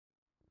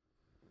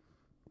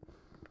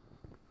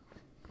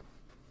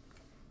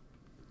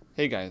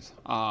Hey guys,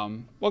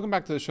 welcome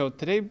back to the show.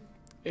 Today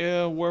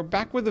we're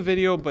back with a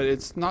video, but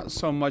it's not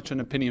so much an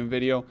opinion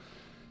video.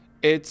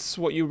 It's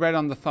what you read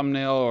on the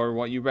thumbnail or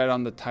what you read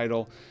on the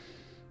title.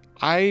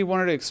 I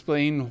wanted to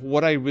explain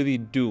what I really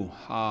do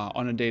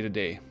on a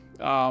day-to-day.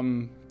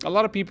 A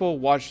lot of people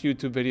watch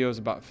YouTube videos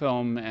about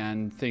film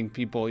and think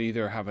people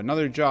either have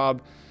another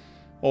job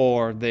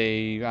or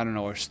they, I don't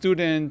know, are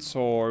students,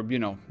 or, you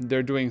know,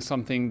 they're doing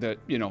something that,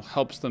 you know,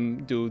 helps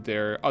them do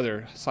their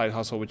other side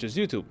hustle, which is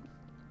YouTube.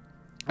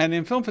 And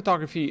in film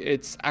photography,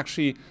 it's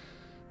actually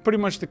pretty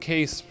much the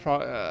case.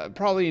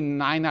 Probably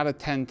 9 out of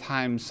 10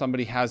 times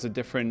somebody has a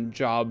different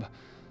job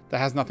that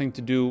has nothing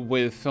to do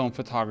with film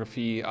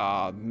photography.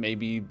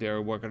 Maybe they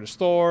work at a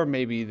store,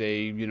 maybe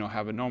they, you know,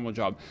 have a normal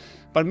job.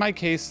 But in my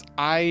case,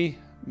 I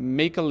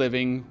make a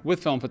living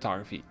with film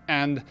photography.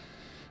 And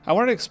I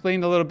wanted to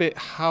explain a little bit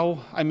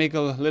how I make a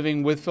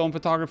living with film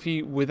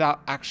photography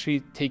without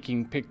actually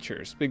taking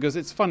pictures. Because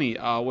it's funny,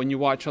 when you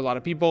watch a lot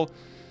of people,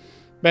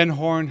 Ben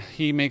Horn,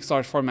 he makes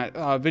large format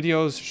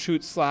videos,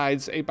 shoots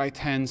slides,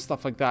 8x10,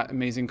 stuff like that,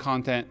 amazing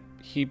content.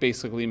 He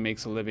basically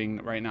makes a living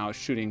right now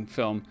shooting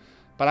film,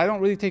 but I don't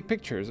really take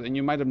pictures. And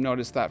you might have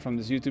noticed that from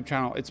this YouTube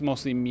channel. It's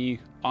mostly me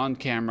on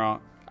camera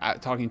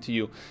talking to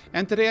you.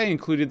 And today I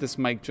included this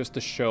mic just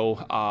to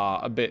show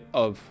a bit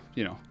of,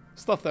 you know,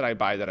 stuff that I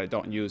buy that I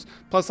don't use.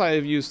 Plus,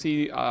 you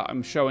see,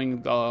 I'm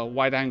showing the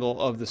wide angle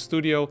of the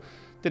studio.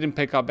 Didn't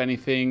pick up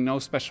anything, no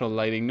special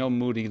lighting, no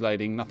moody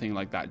lighting, nothing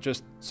like that.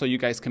 Just so you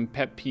guys can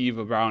pet peeve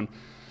around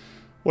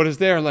what is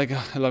there, like a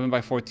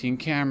 11x14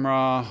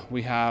 camera.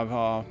 We have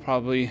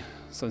probably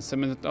some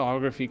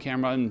cinematography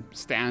camera and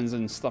stands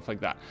and stuff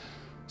like that.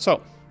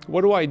 So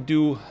what do I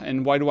do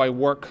and why do I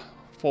work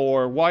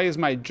for? Why is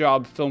my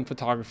job film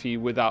photography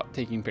without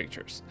taking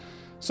pictures?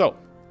 So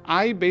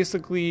I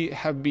basically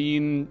have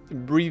been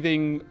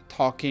breathing,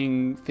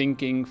 talking,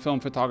 thinking film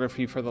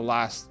photography for the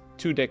last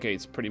 2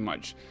 decades pretty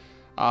much.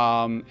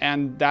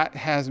 And that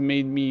has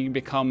made me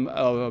become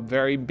a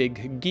very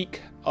big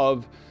geek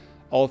of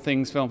all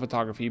things film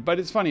photography. But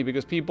it's funny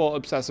because people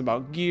obsess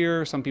about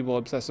gear, some people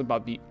obsess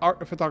about the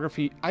art of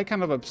photography. I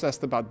kind of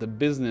obsessed about the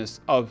business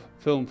of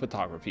film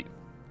photography.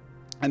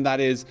 And that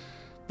is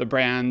the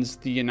brands,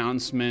 the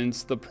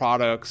announcements, the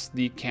products,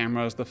 the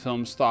cameras, the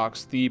film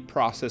stocks, the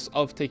process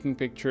of taking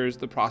pictures,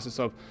 the process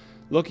of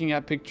looking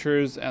at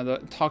pictures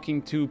and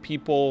talking to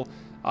people,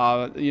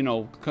 you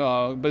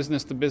know,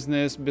 business to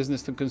business,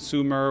 business to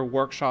consumer,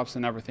 workshops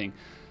and everything.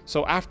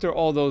 So after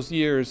all those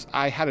years,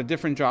 I had a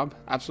different job,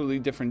 absolutely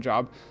different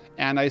job.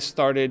 And I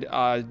started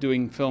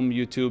doing film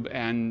YouTube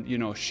and, you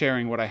know,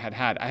 sharing what I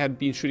had. I had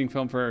been shooting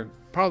film for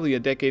probably a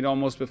decade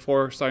almost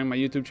before starting my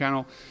YouTube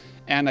channel.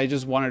 And I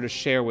just wanted to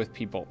share with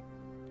people.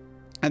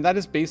 And that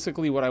is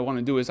basically what I want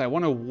to do. Is I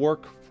want to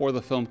work for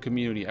the film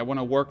community. I want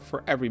to work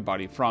for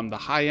everybody, from the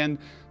high-end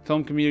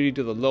film community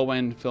to the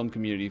low-end film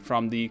community,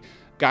 from the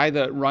guy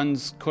that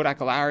runs Kodak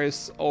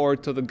Ektar or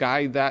to the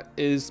guy that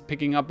is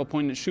picking up a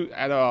point and shoot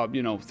at a,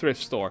 you know,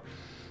 thrift store.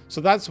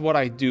 So that's what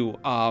I do.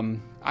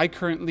 I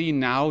currently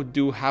now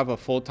do have a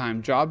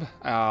full-time job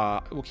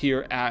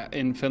here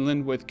in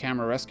Finland with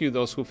Camera Rescue.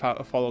 Those who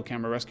follow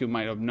Camera Rescue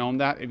might have known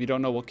that. If you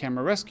don't know what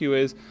Camera Rescue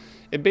is,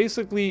 it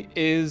basically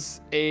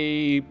is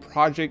a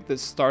project that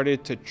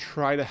started to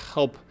try to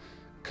help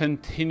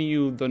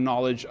continue the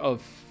knowledge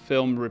of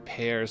film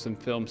repairs and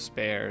film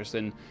spares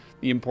and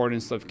the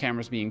importance of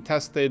cameras being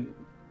tested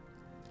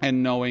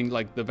and knowing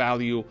like the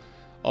value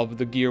of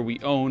the gear we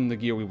own, the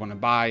gear we want to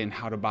buy and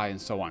how to buy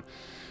and so on.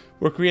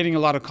 We're creating a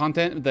lot of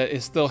content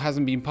that still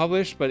hasn't been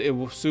published, but it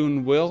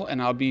soon will,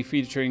 and I'll be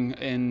featuring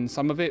in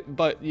some of it.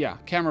 But yeah,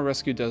 Camera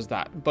Rescue does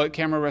that. But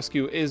Camera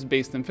Rescue is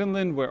based in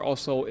Finland, where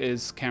also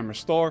is Camera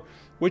Store,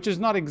 which is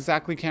not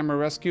exactly Camera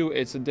Rescue,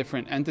 it's a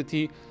different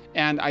entity.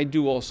 And I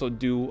do also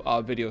do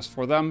videos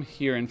for them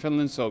here in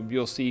Finland. So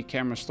you'll see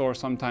Camera Store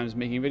sometimes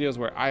making videos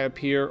where I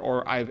appear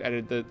or I've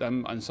edited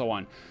them and so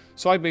on.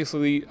 So I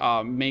basically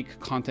make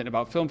content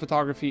about film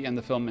photography and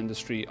the film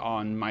industry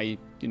on my,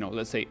 you know,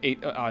 let's say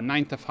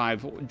 9 to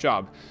 5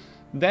 job.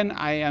 Then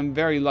I am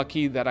very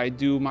lucky that I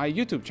do my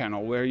YouTube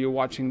channel where you're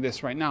watching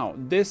this right now.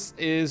 This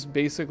is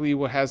basically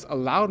what has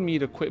allowed me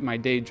to quit my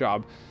day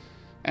job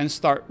and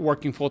start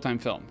working full-time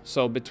film.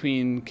 So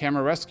between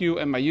Camera Rescue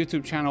and my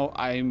YouTube channel,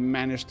 I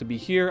managed to be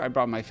here. I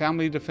brought my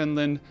family to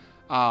Finland.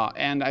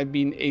 And I've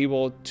been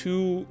able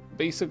to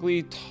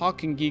basically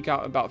talk and geek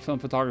out about film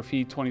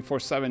photography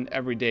 24/7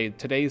 every day.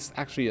 Today's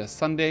actually a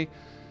Sunday,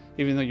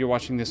 even though you're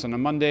watching this on a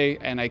Monday,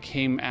 and I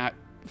came at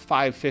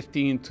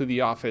 5:15 to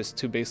the office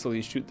to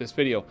basically shoot this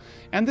video.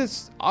 And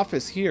this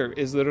office here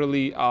is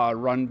literally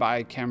run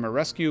by Camera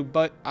Rescue,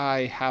 but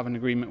I have an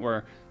agreement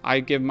where I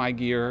give my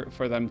gear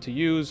for them to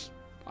use.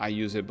 I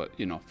use it, but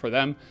you know, for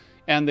them,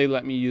 and they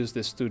let me use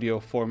this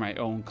studio for my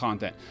own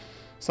content.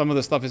 Some of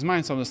the stuff is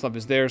mine, some of the stuff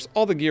is theirs.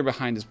 All the gear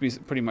behind is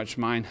pretty much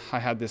mine. I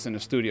had this in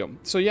a studio.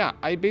 So yeah,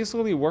 I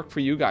basically work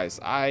for you guys.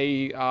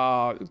 I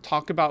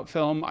talk about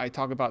film, I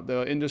talk about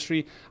the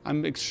industry.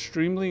 I'm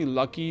extremely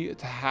lucky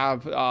to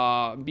have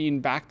been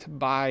backed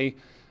by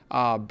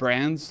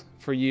brands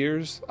for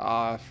years.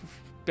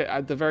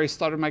 at the very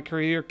start of my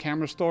career,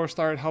 Camera Store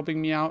started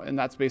helping me out, and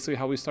that's basically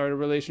how we started a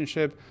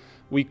relationship.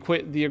 We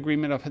quit the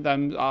agreement of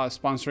them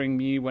sponsoring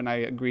me when I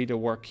agreed to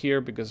work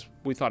here because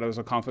we thought it was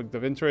a conflict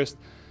of interest.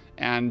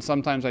 And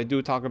sometimes I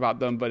do talk about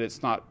them, but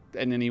it's not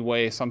in any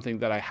way something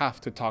that I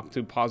have to talk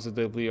to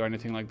positively or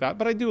anything like that.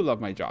 But I do love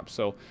my job.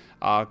 So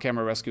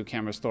Camera Rescue,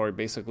 Camera Store,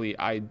 basically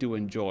I do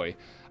enjoy.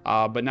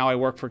 But now I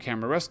work for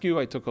Camera Rescue.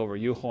 I took over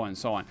Yuho and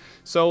so on.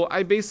 So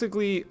I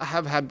basically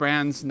have had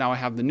brands. Now I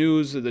have the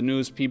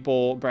news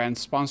people, brands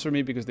sponsor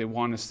me because they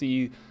want to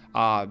see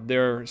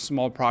their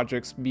small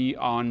projects be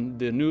on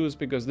the news,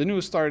 because the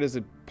news started as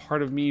a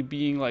part of me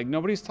being like,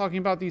 nobody's talking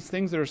about these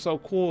things that are so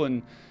cool,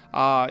 and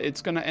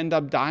it's going to end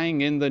up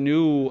dying in the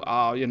new,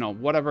 you know,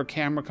 whatever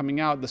camera coming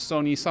out, the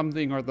Sony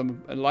something or the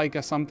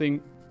Leica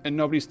something, and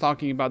nobody's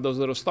talking about those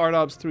little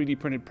startups, 3D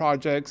printed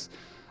projects,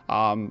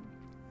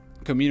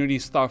 community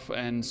stuff,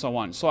 and so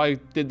on. So I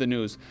did the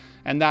news,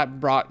 and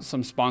that brought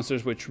some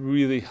sponsors, which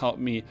really helped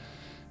me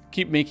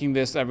keep making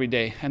this every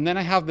day. And then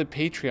I have the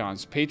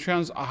Patreons.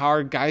 Patreons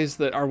are guys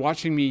that are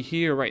watching me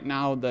here right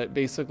now that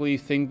basically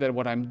think that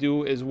what I'm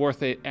doing is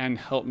worth it and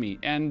help me.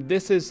 And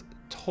this is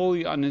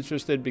totally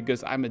uninterested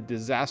because I'm a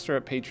disaster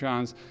at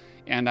Patreons,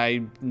 and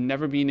I've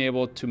never been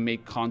able to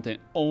make content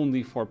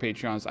only for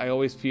Patreons. I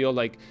always feel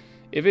like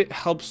if it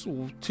helps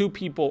 2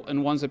 people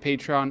and one's a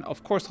Patreon,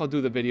 of course I'll do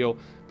the video,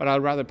 but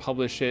I'd rather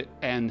publish it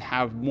and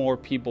have more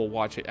people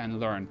watch it and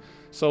learn.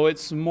 So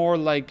it's more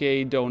like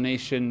a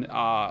donation,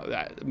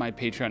 my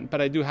Patreon.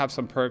 But I do have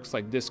some perks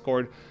like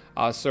Discord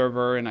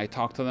server, and I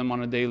talk to them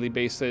on a daily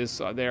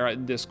basis. They're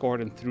at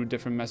Discord and through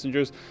different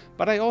messengers.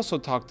 But I also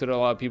talk to a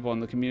lot of people in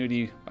the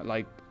community,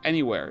 like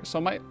anywhere.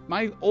 So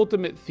my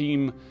ultimate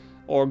theme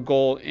or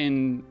goal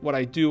in what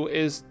I do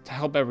is to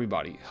help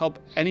everybody, help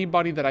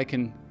anybody that I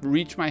can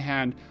reach my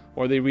hand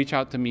or they reach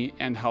out to me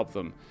and help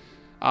them.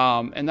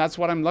 And that's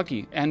what I'm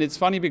lucky. And it's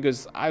funny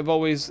because I've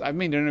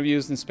made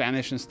interviews in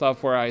Spanish and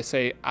stuff where I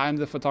say, I'm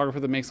the photographer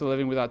that makes a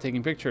living without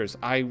taking pictures.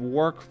 I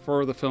work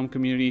for the film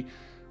community,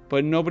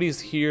 but nobody's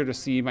here to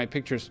see my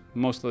pictures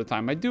most of the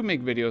time. I do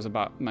make videos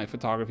about my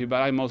photography,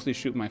 but I mostly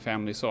shoot my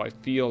family, so I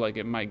feel like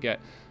it might get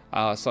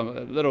a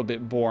little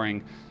bit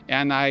boring.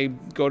 And I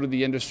go to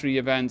the industry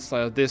events.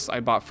 This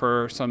I bought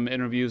for some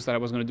interviews that I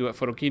was going to do at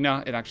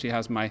Photokina. It actually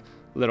has my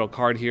little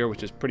card here,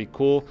 which is pretty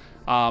cool.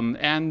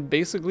 And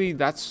basically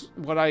that's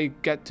what I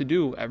get to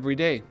do every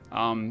day.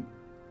 I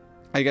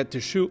get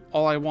to shoot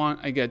all I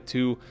want. I get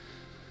to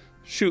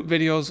shoot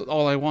videos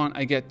all I want.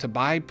 I get to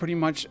buy pretty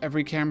much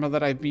every camera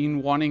that I've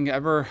been wanting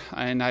ever,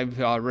 and I've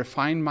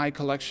refined my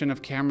collection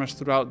of cameras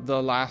throughout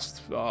the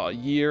last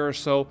year or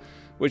so,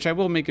 which I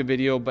will make a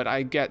video, but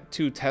I get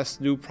to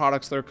test new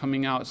products that are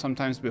coming out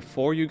sometimes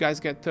before you guys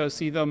get to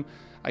see them.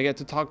 I get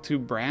to talk to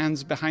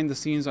brands behind the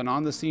scenes and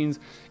on the scenes,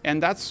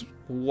 and that's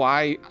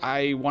why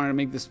I wanted to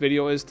make this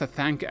video, is to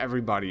thank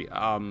everybody.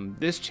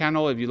 This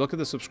channel, if you look at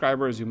the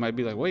subscribers, you might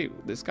be like,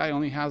 wait, this guy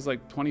only has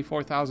like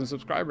 24,000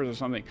 subscribers or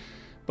something.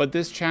 But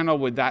this channel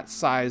with that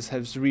size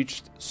has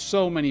reached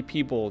so many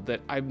people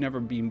that I've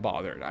never been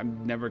bothered.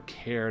 I've never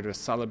cared to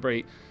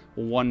celebrate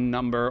one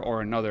number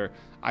or another.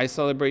 I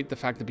celebrate the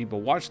fact that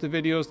people watch the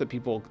videos, that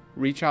people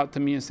reach out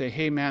to me and say,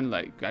 hey man,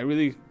 like, I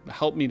really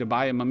helped me to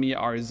buy a Mamiya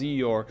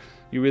RZ, or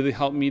you really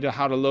helped me to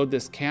how to load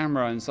this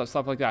camera and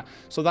stuff like that.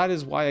 So that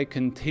is why I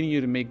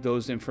continue to make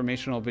those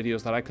informational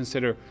videos that I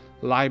consider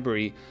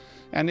library.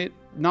 And it's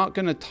not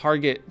going to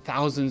target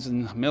thousands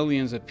and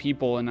millions of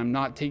people, and I'm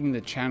not taking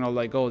the channel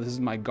like, oh, this is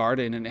my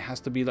garden and it has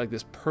to be like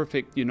this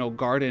perfect, you know,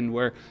 garden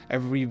where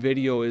every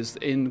video is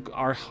in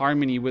our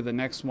harmony with the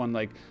next one.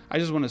 Like, I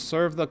just want to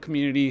serve the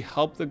community,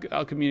 help the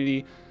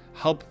community,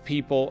 help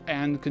people,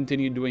 and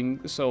continue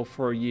doing so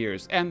for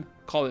years and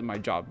call it my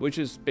job, which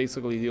is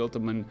basically the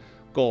ultimate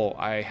goal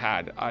I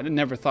had. I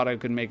never thought I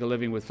could make a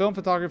living with film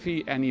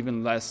photography, and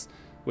even less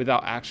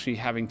without actually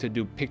having to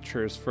do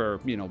pictures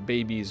for, you know,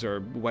 babies or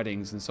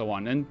weddings and so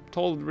on. And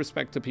total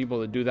respect to people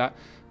that do that,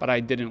 but I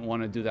didn't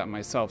want to do that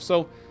myself.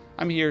 So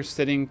I'm here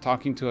sitting,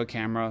 talking to a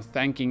camera,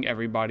 thanking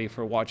everybody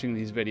for watching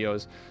these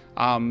videos.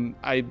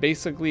 I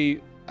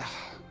basically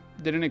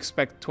didn't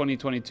expect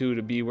 2022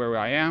 to be where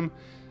I am,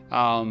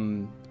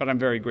 but I'm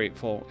very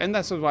grateful. And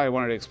that's why I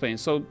wanted to explain.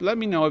 So let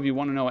me know if you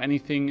want to know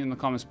anything in the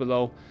comments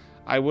below.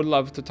 I would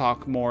love to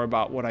talk more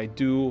about what I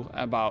do,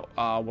 about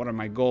what are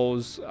my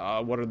goals,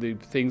 what are the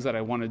things that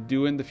I want to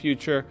do in the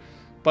future.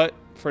 But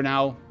for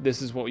now,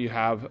 this is what you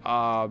have.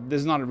 This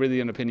is not really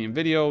an opinion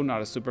video,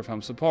 not a super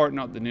film support,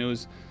 not the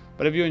news.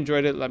 But if you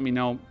enjoyed it, let me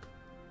know.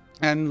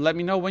 And let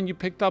me know when you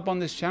picked up on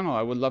this channel.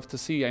 I would love to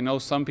see. I know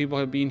some people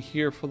have been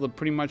here for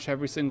pretty much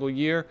every single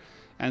year,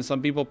 and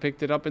some people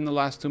picked it up in the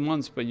last 2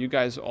 months, but you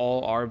guys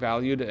all are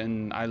valued,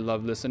 and I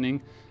love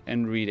listening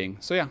and reading.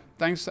 So yeah,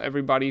 thanks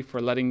everybody for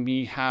letting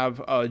me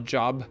have a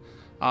job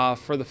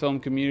for the film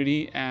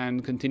community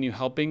and continue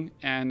helping.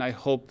 And I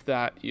hope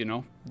that, you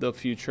know, the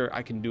future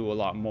I can do a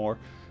lot more,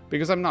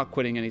 because I'm not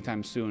quitting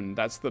anytime soon.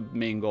 That's the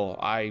main goal.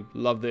 I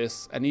love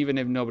this, and even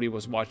if nobody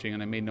was watching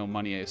and I made no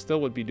money, I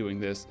still would be doing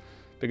this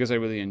because I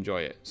really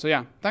enjoy it. So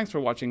yeah, thanks for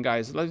watching,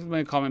 guys. Leave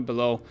me a comment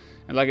below.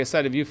 And like I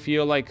said, if you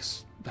feel like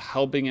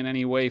helping in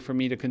any way for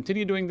me to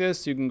continue doing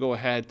this, you can go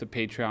ahead to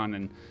Patreon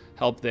and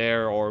help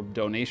there, or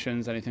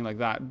donations, anything like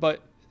that.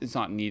 But it's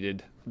not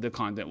needed. The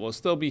content will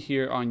still be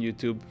here on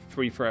YouTube,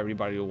 free for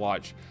everybody to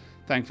watch.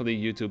 Thankfully,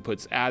 YouTube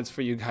puts ads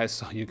for you guys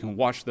so you can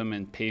watch them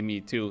and pay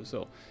me too.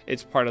 So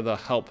it's part of the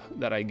help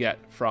that I get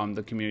from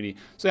the community.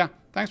 So yeah,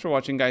 thanks for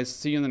watching, guys.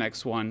 See you in the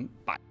next one.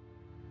 Bye.